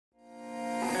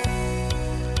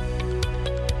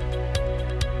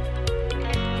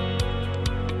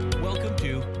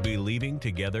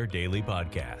Together Daily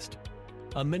Podcast,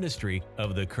 a ministry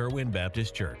of the Kerwin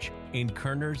Baptist Church in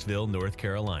Kernersville, North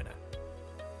Carolina.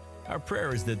 Our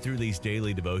prayer is that through these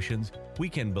daily devotions, we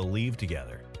can believe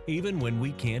together, even when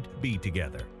we can't be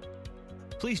together.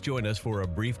 Please join us for a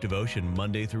brief devotion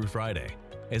Monday through Friday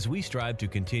as we strive to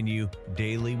continue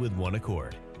daily with one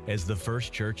accord, as the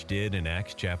first church did in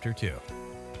Acts chapter 2.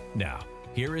 Now,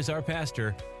 here is our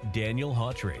pastor, Daniel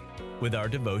Hawtrey, with our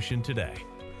devotion today.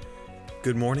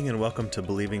 Good morning and welcome to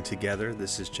Believing Together.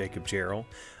 This is Jacob Jarrell.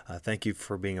 Thank you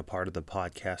for being a part of the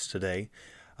podcast today.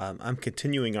 I'm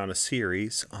continuing on a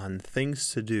series on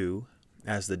things to do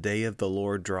as the day of the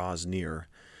Lord draws near.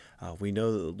 We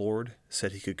know that the Lord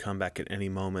said He could come back at any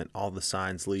moment. All the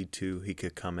signs lead to He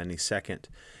could come any second.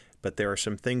 But there are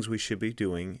some things we should be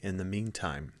doing in the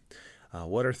meantime.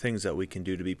 What are things that we can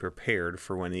do to be prepared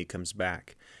for when He comes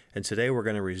back? And today we're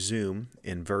going to resume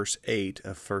in verse 8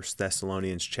 of 1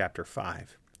 Thessalonians chapter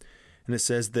 5. And it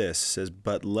says this, it says,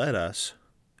 "But let us,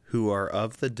 who are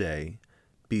of the day,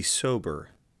 be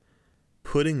sober,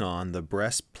 putting on the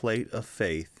breastplate of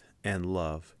faith and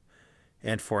love,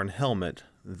 and for an helmet,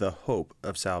 the hope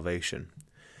of salvation."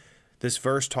 This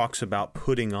verse talks about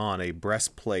putting on a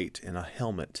breastplate and a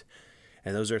helmet,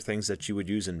 and those are things that you would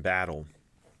use in battle.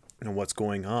 And what's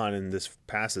going on in this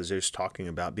passage is talking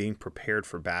about being prepared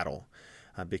for battle,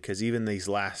 because even these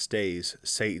last days,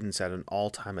 Satan's at an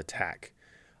all-time attack.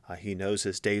 He knows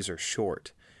his days are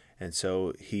short, and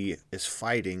so he is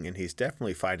fighting, and he's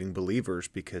definitely fighting believers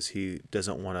because he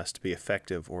doesn't want us to be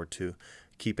effective or to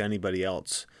keep anybody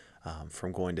else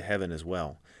from going to heaven as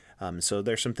well. So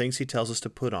there's some things he tells us to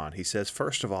put on. He says,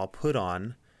 first of all, put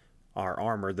on our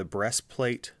armor, the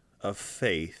breastplate of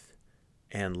faith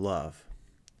and love.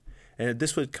 And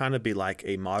this would kind of be like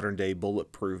a modern-day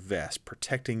bulletproof vest,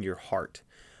 protecting your heart.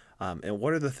 And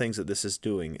what are the things that this is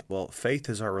doing? Well, faith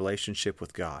is our relationship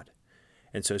with God.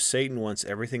 And so Satan wants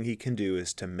everything he can do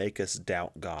is to make us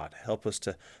doubt God, help us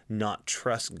to not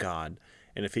trust God.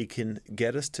 And if he can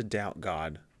get us to doubt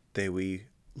God, then we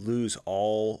lose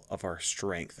all of our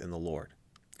strength in the Lord,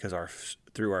 because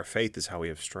through our faith is how we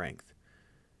have strength.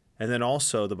 And then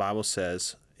also the Bible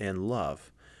says in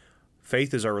love,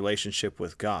 faith is our relationship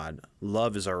with God.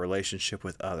 Love is our relationship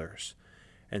with others.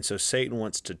 And so Satan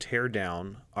wants to tear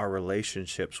down our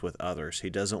relationships with others. He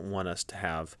doesn't want us to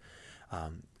have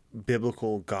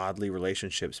biblical, godly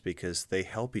relationships because they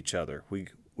help each other. We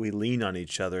lean on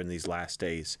each other in these last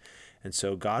days. And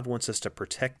so God wants us to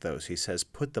protect those. He says,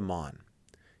 put them on.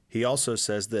 He also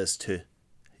says this, to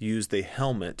use the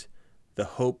helmet, the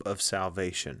hope of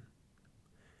salvation.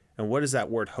 And what is that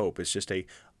word hope? It's just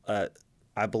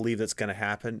I believe that's going to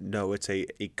happen. No, it's a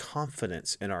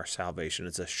confidence in our salvation.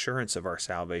 It's assurance of our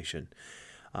salvation.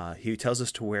 He tells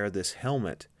us to wear this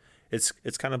helmet. It's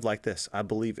kind of like this. I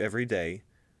believe every day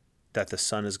that the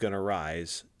sun is going to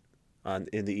rise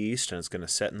in the east and it's going to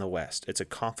set in the west. It's a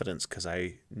confidence because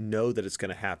I know that it's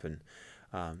going to happen.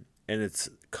 And it's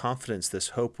confidence, this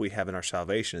hope we have in our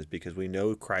salvation is because we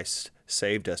know Christ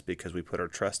saved us because we put our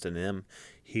trust in Him.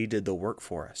 He did the work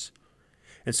for us.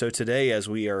 And so today, as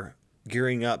we are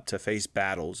gearing up to face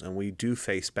battles, and we do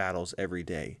face battles every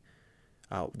day,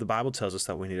 the Bible tells us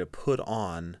that we need to put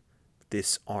on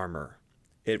this armor.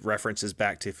 It references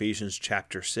back to Ephesians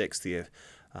chapter 6, the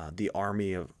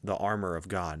armor of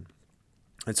God.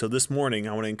 And so this morning,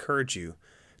 I want to encourage you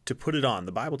to put it on.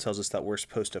 The Bible tells us that we're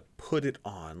supposed to put it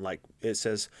on. Like it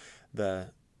says,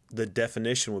 the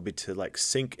definition would be to like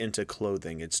sink into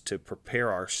clothing. It's to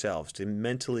prepare ourselves, to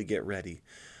mentally get ready.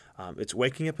 It's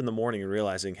waking up in the morning and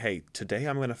realizing, hey, today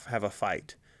I'm going to have a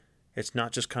fight. It's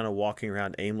not just kind of walking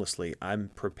around aimlessly. I'm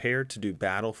prepared to do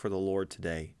battle for the Lord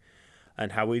today.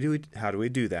 And how do we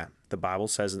do that? The Bible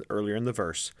says earlier in the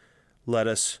verse, let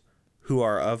us who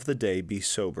are of the day be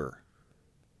sober.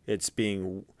 It's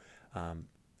being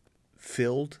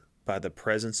filled by the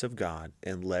presence of God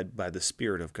and led by the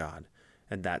Spirit of God.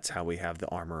 And that's how we have the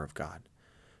armor of God.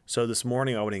 So this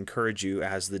morning I would encourage you,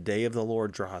 as the day of the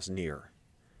Lord draws near,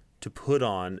 to put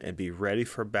on and be ready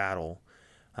for battle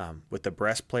with the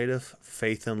breastplate of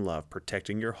faith and love,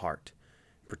 protecting your heart,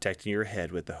 protecting your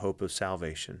head with the hope of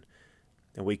salvation.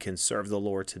 And we can serve the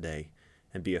Lord today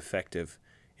and be effective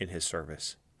in His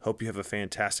service. Hope you have a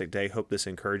fantastic day. Hope this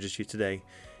encourages you today.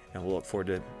 And we'll look forward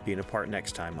to being a part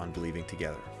next time on Believing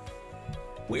Together.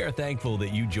 We are thankful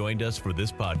that you joined us for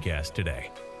this podcast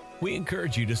today. We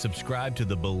encourage you to subscribe to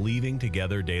the Believing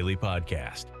Together Daily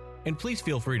Podcast. And please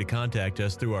feel free to contact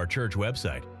us through our church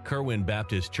website,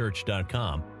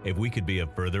 kerwinbaptistchurch.com, if we could be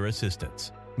of further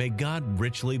assistance. May God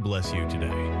richly bless you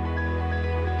today.